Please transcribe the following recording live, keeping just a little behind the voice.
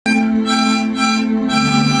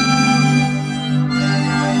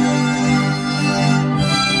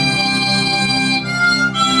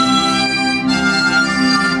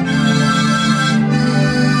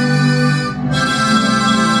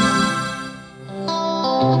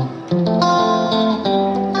Hello,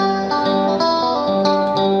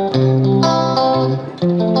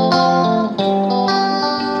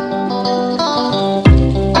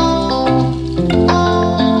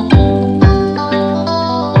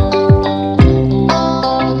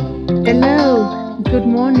 good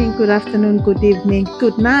morning, good afternoon, good evening,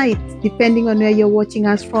 good night, depending on where you're watching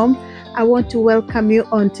us from. I want to welcome you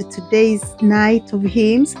on to today's night of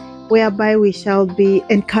hymns, whereby we shall be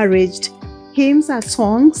encouraged. Hymns are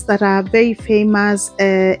songs that are very famous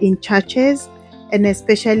in churches, and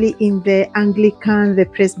especially in the Anglican, the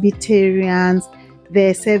Presbyterians,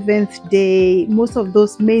 the Seventh Day, most of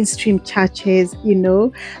those mainstream churches,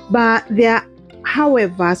 but they are,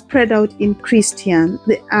 however, spread out in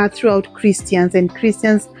throughout Christians, and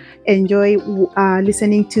Christians enjoy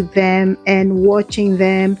listening to them and watching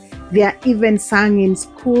them. They are even sung in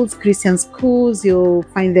schools, Christian schools. You'll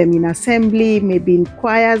find them in assembly, maybe in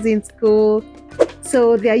choirs in school.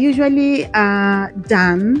 So they are usually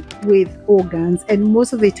done with organs, and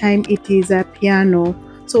most of the time it is a piano.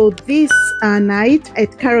 So this night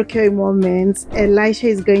at karaoke moments, Elisha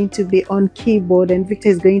is going to be on keyboard and Victor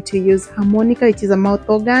is going to use harmonica, which is a mouth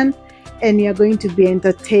organ, and you are going to be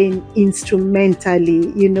entertained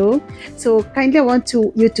instrumentally, So kindly I want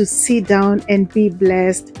you to sit down and be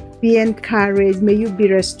blessed, be encouraged. May you be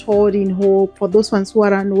restored in hope. For those ones who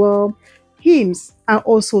are unwell, hymns are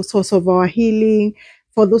also a source of our healing.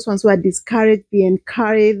 For those ones who are discouraged, be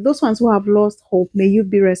encouraged. Those ones who have lost hope, may you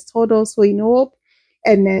be restored also in hope.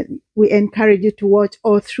 And we encourage you to watch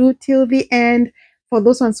all through till the end. For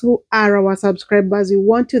those ones who are our subscribers, we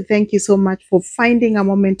want to thank you so much for finding a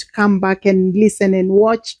moment to come back and listen and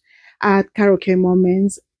watch at Karaoke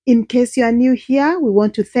Moments. In case you are new here, we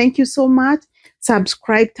want to thank you so much.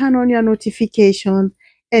 Subscribe, turn on your notifications,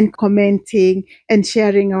 and commenting and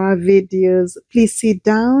sharing our videos. Please sit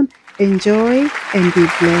down, enjoy, and be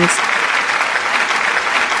blessed.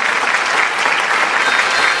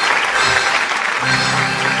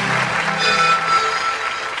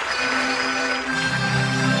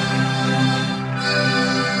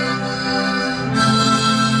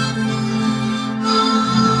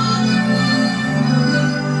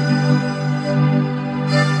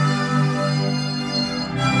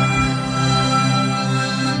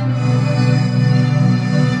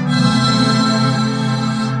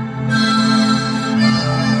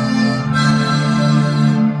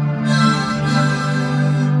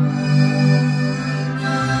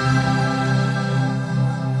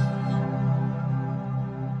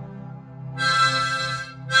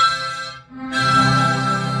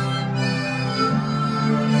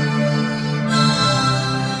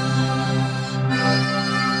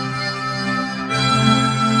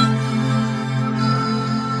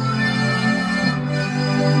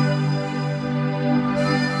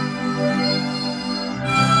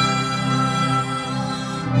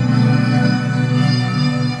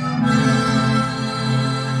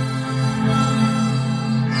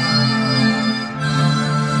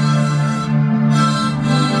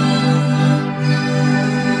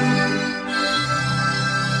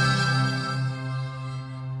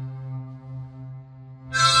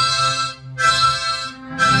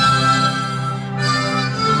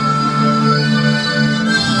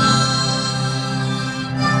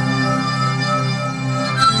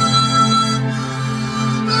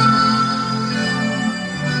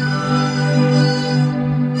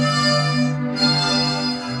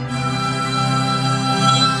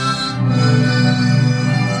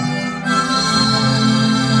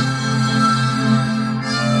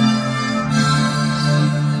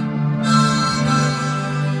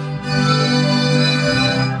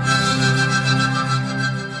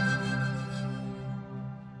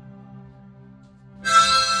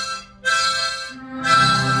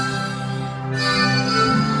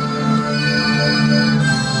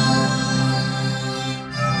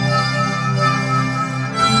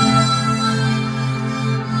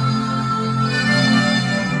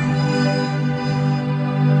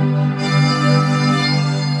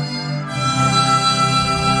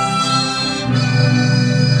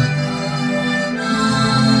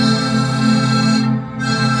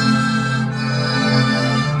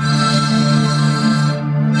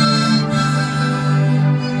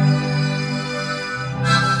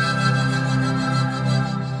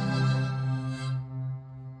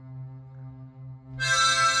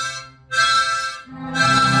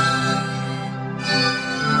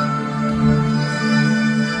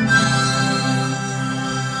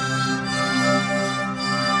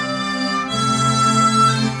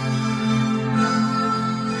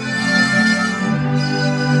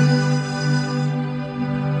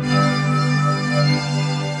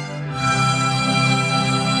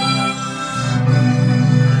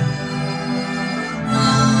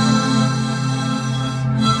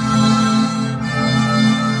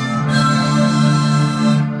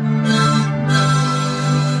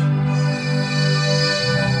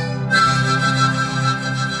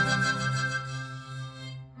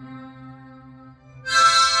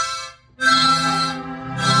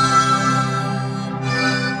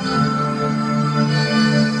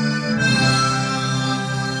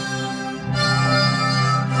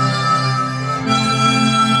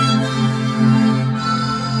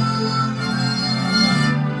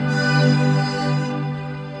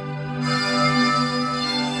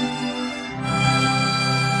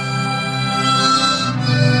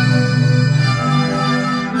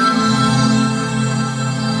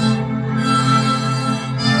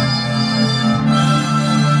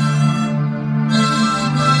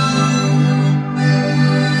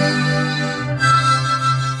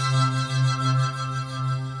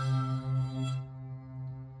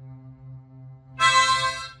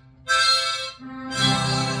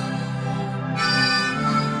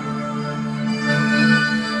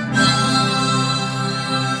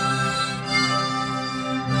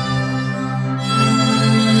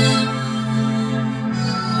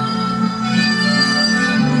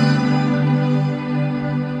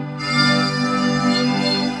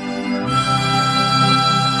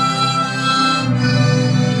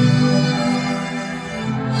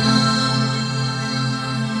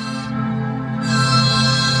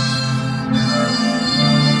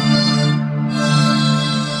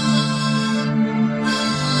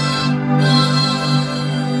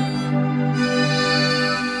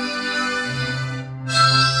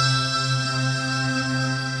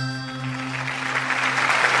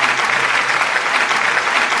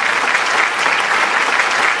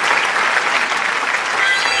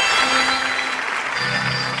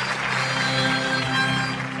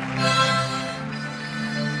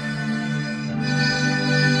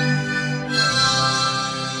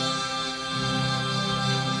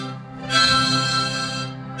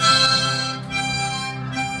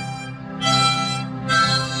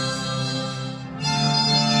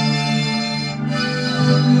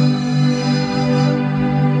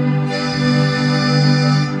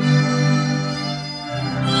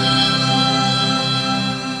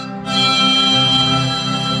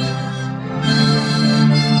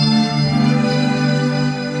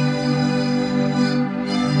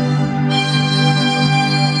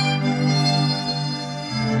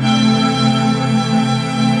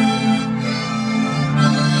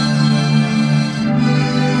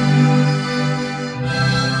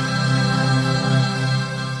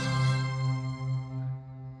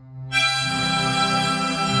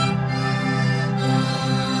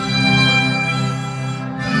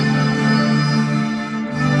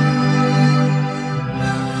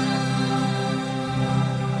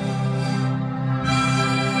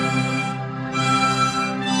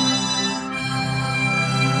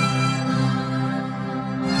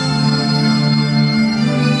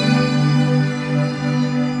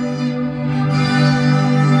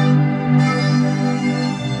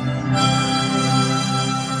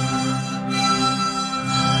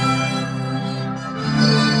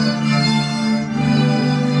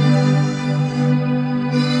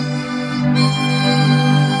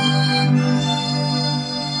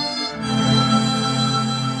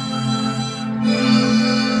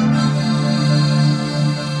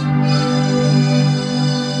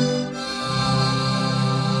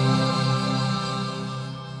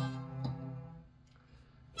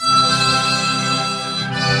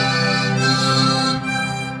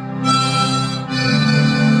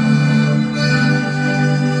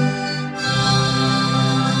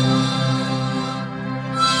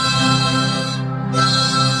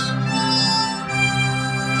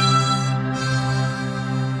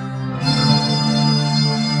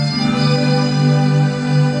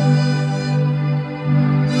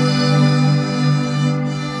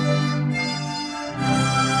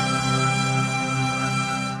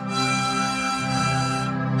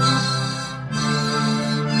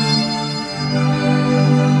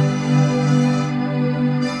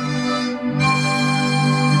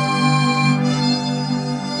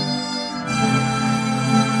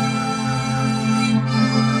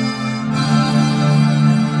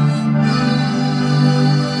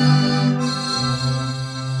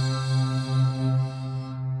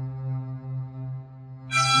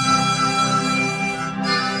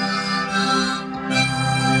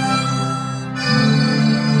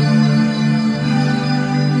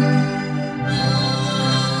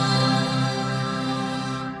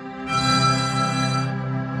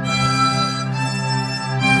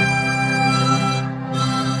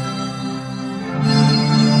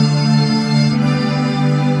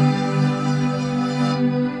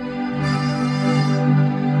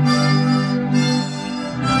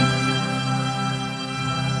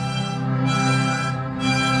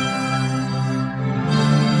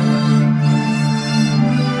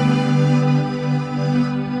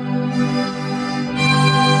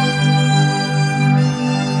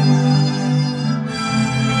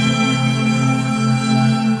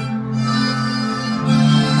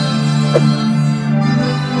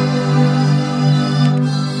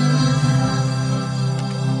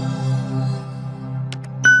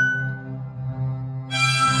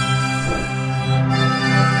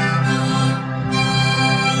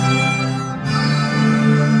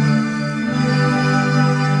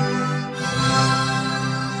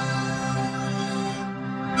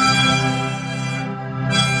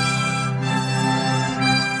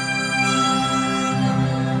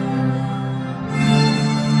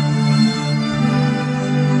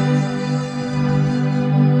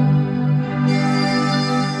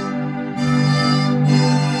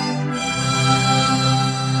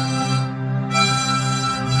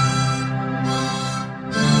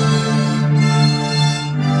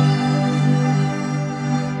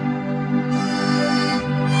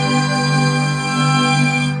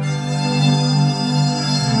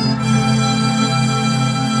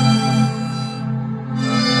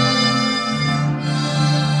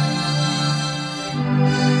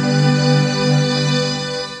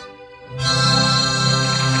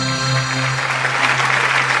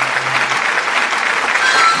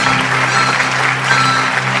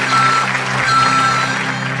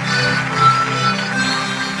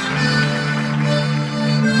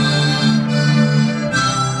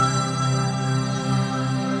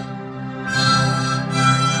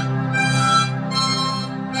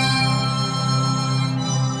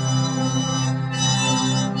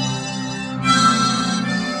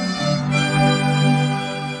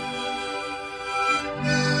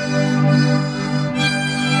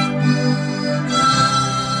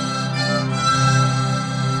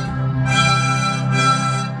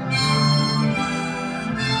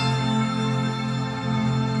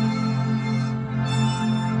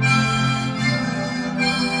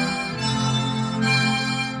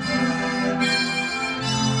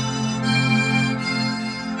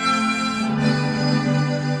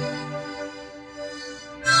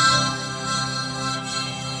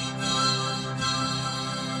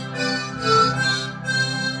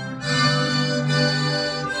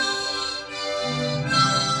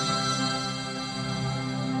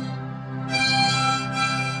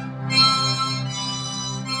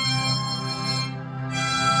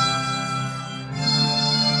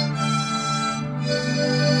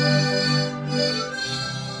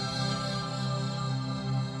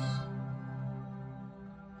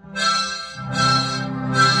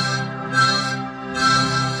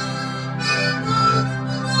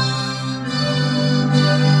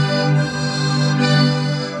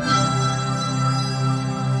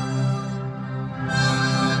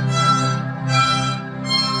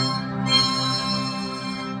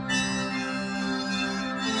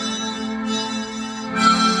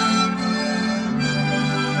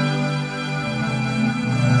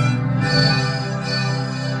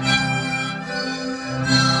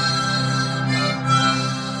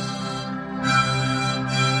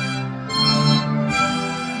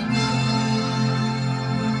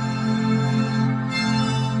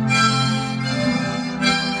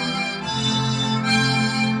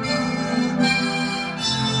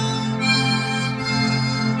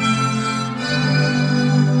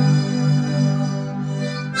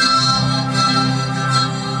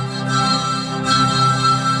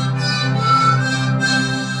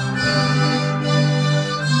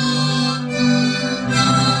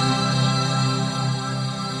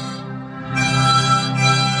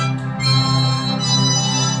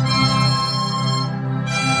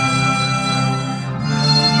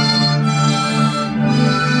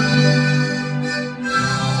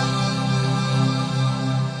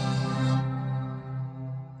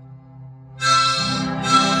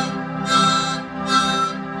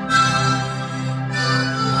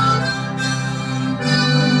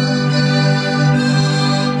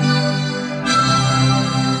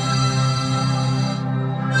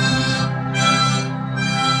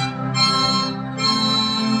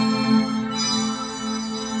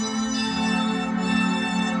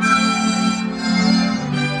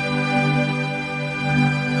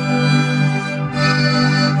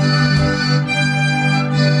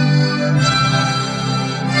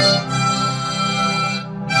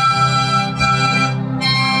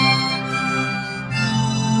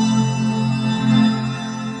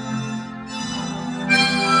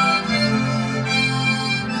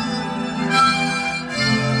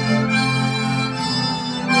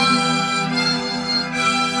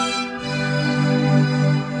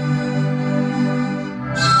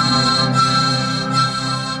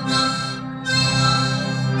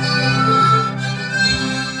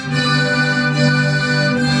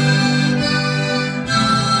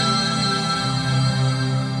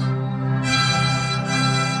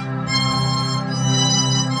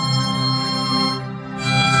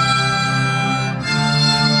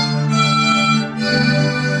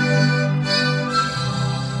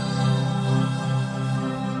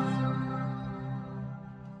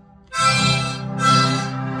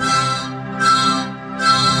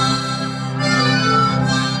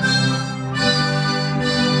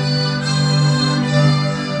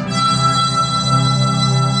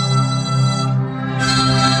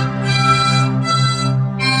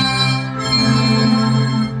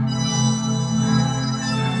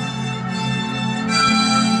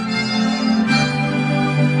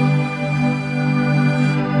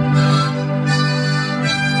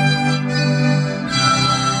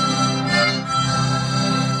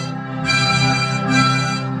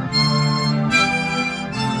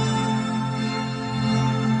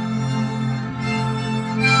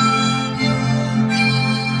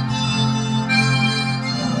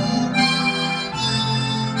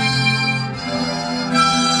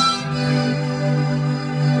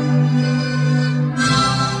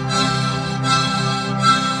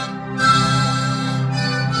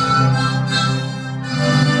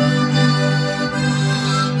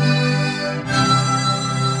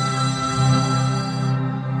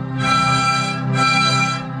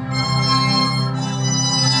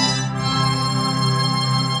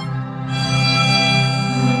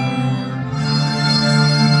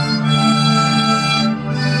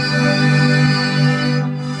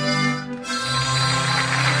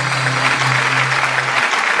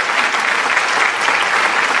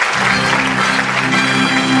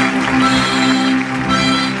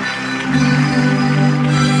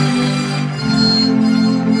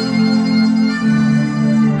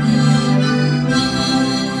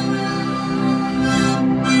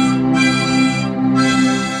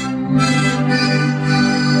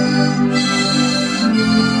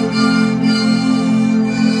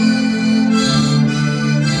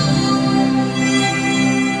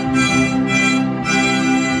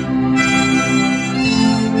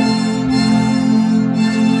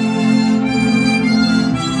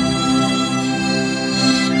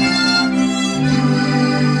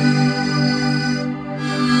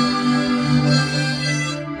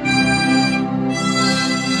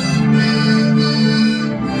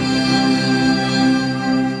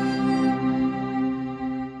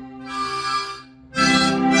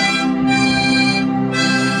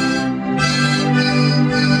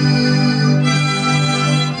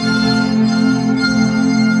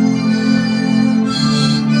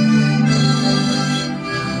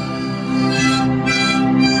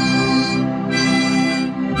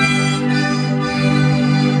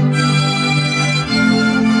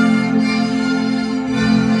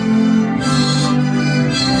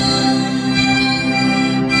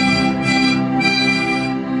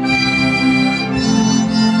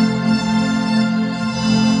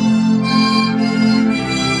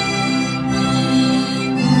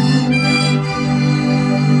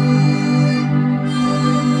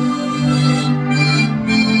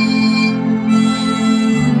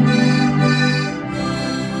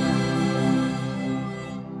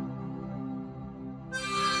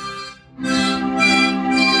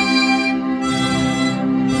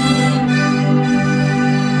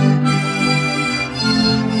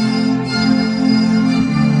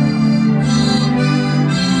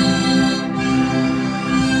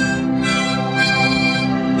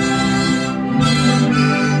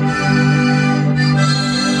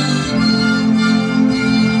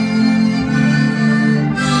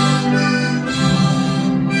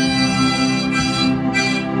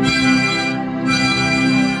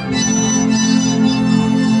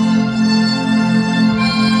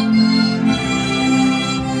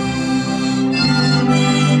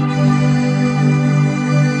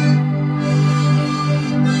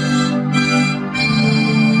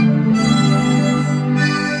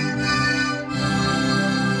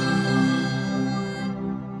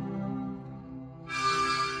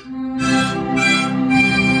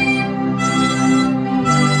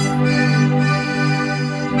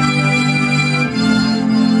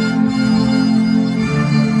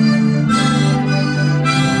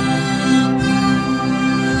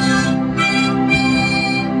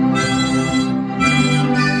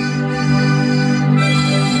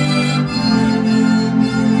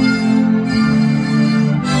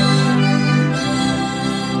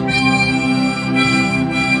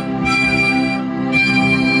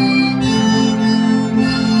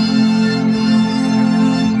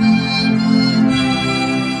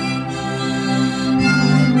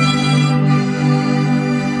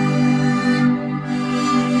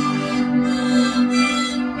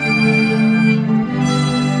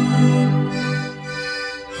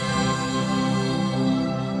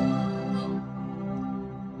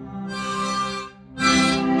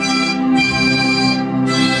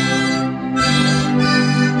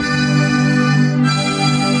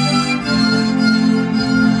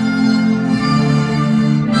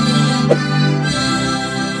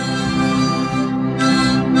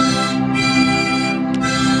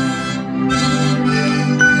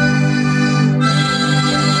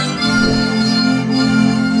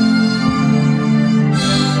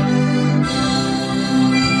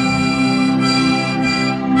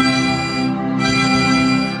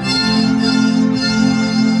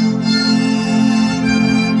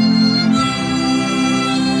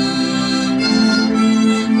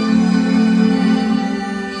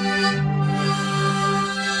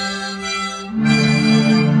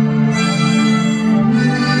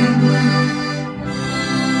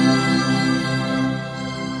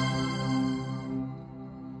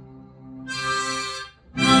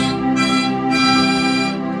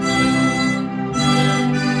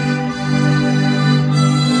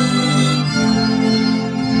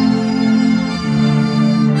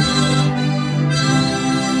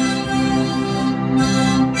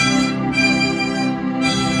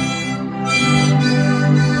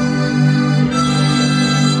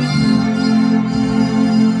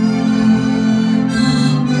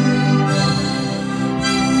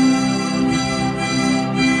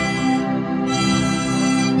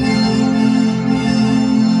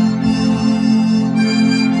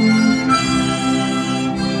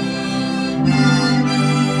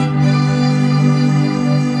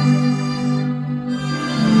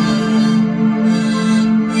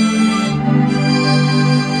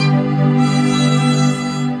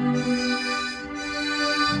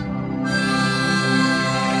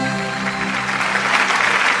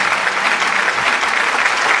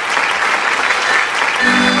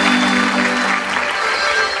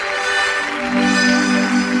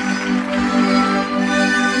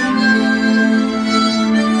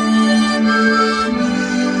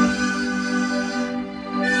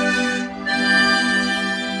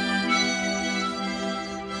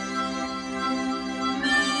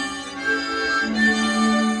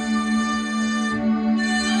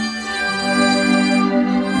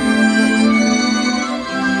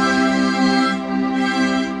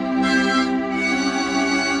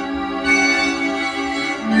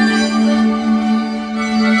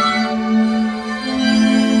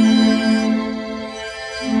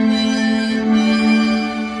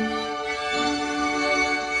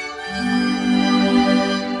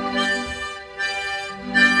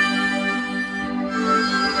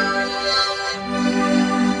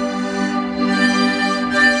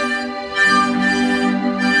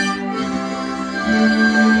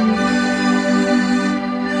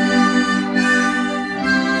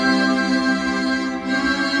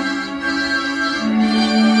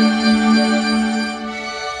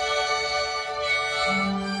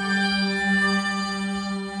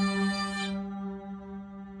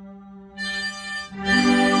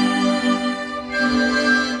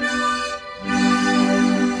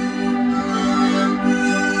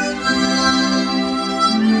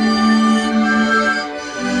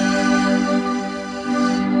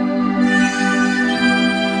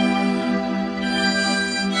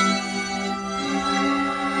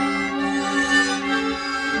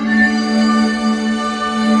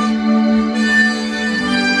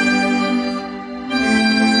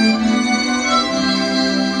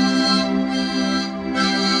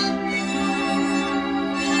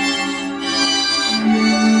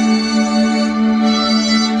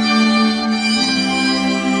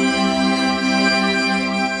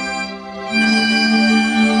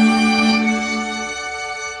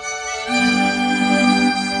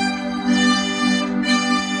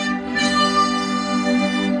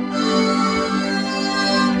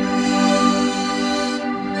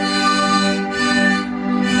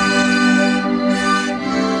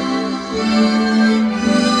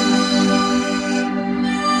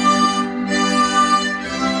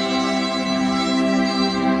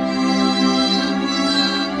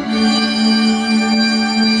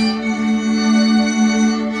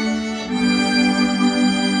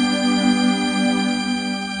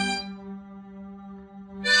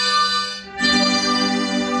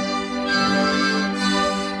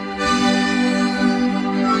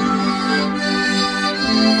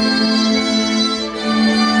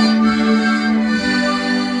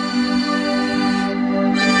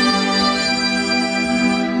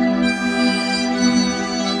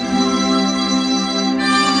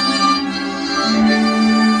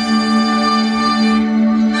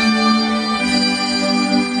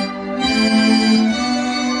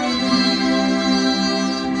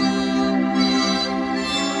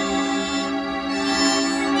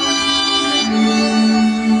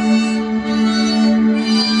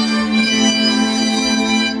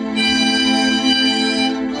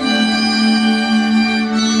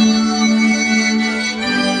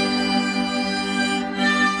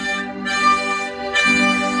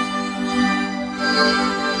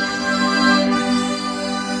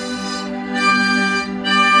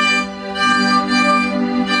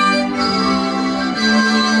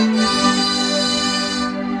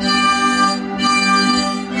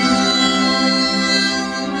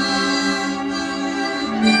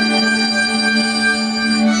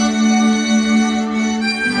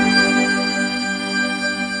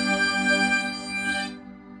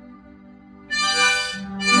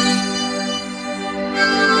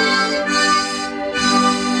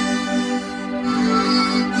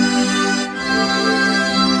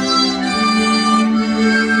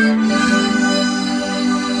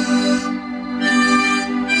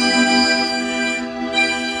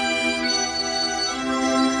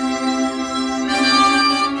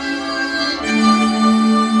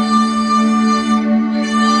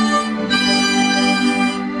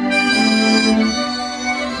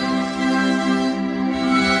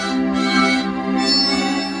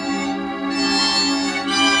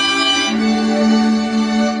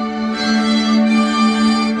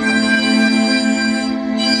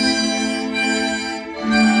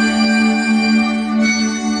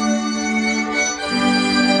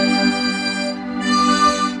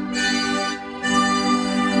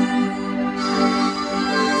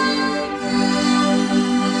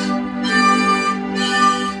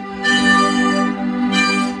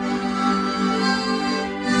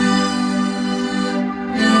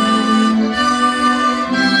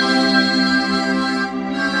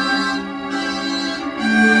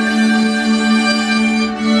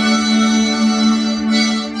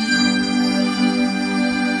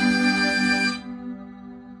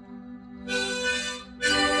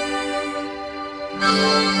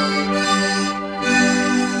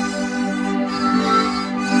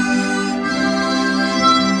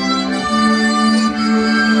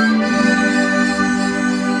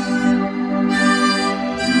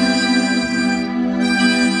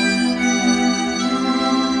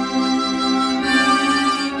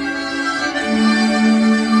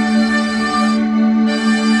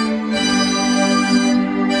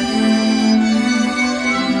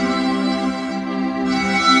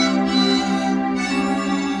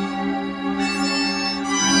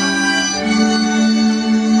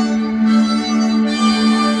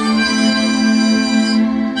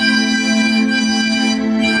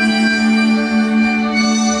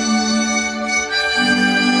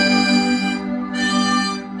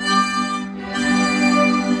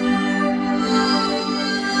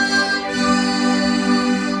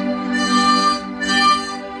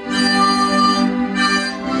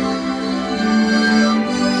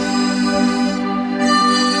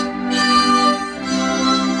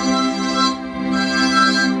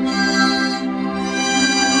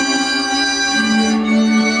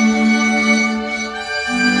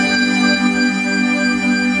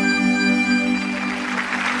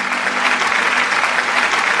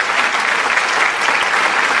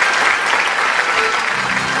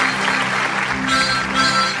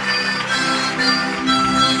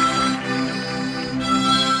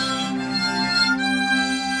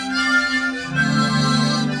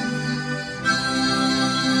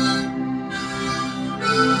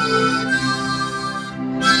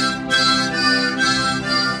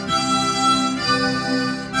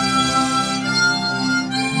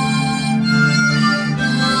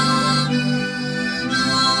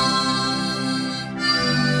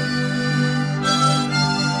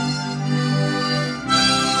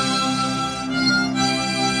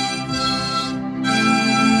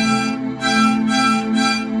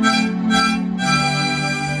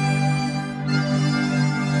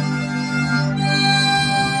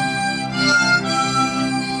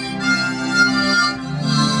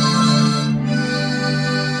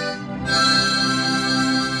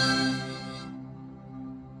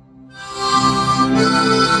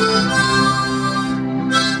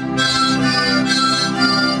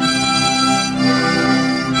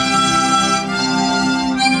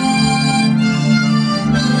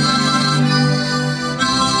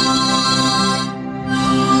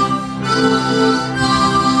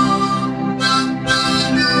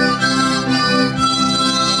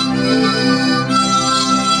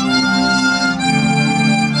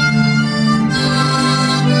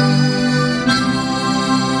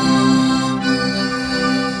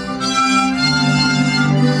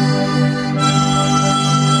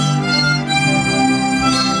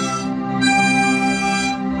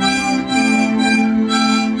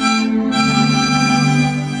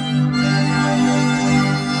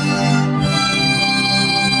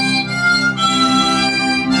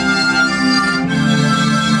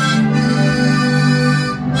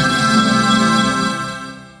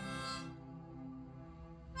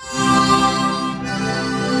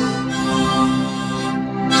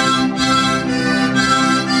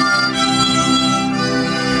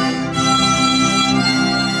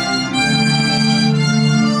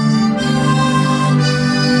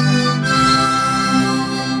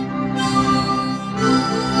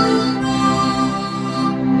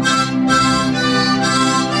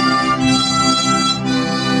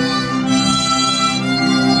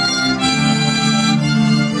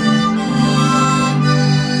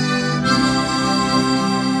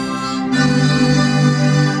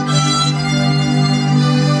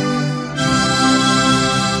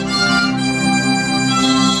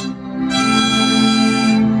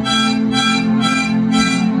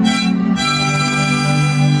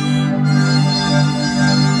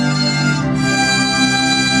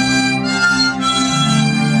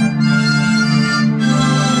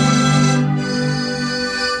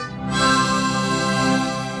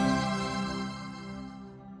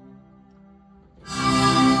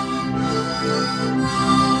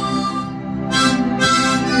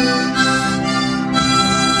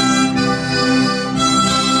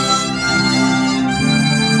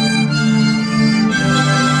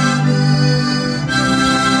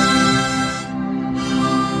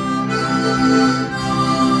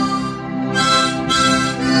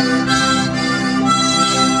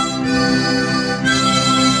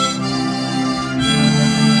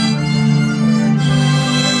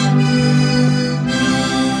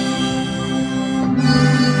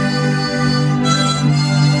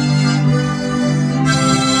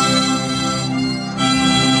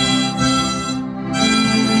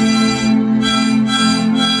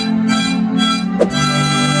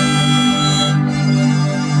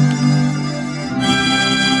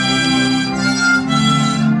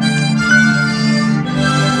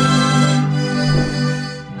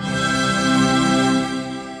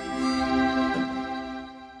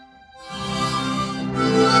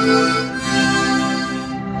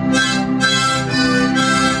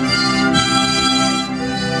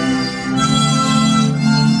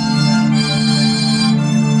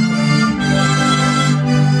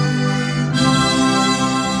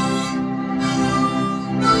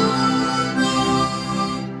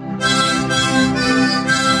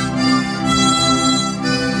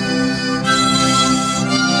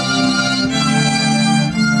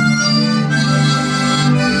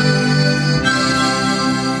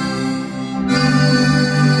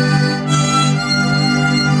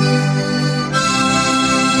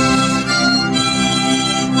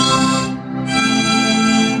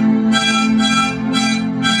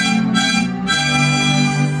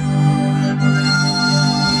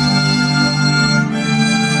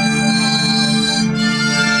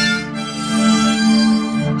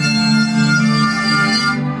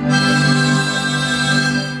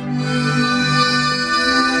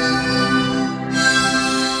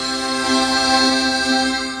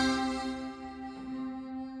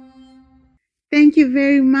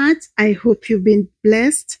 I hope you've been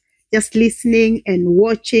blessed just listening and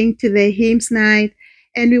watching to the hymns night.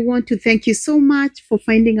 And we want to thank you so much for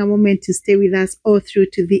finding a moment to stay with us all through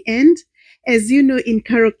to the end. As you know, in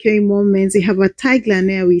karaoke moments, we have a tagline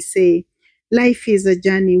where we say, life is a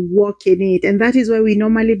journey, walk in it. And that is why we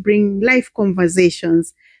normally bring life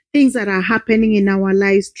conversations, things that are happening in our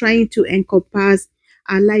lives, trying to encompass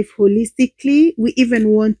our life holistically. We even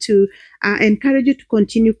want to encourage you to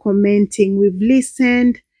continue commenting. We've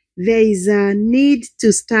listened. There is a need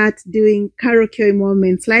to start doing karaoke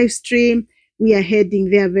moments live stream. We are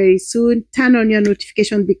heading there very soon. Turn on your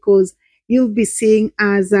notification because you'll be seeing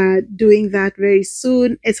us doing that very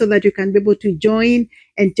soon, so that you can be able to join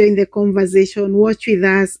the conversation, watch with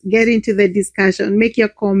us, get into the discussion, make your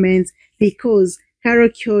comments, because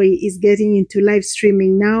karaoke is getting into live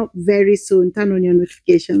streaming now very soon. Turn on your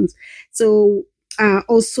notifications. So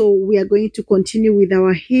also, we are going to continue with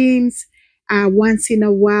our hymns once in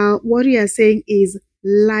a while. What we are saying is,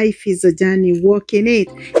 life is a journey, walk in it.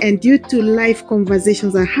 And due to live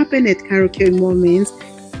conversations that happen at karaoke moments,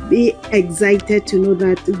 be excited to know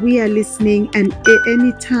that we are listening, and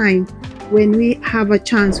any time when we have a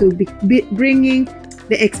chance, we'll be bringing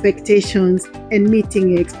the expectations and meeting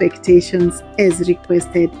your expectations as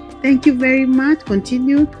requested. Thank you very much.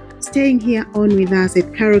 Continue staying here on with us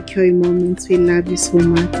at karaoke moments. We love you so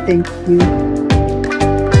much. Thank you.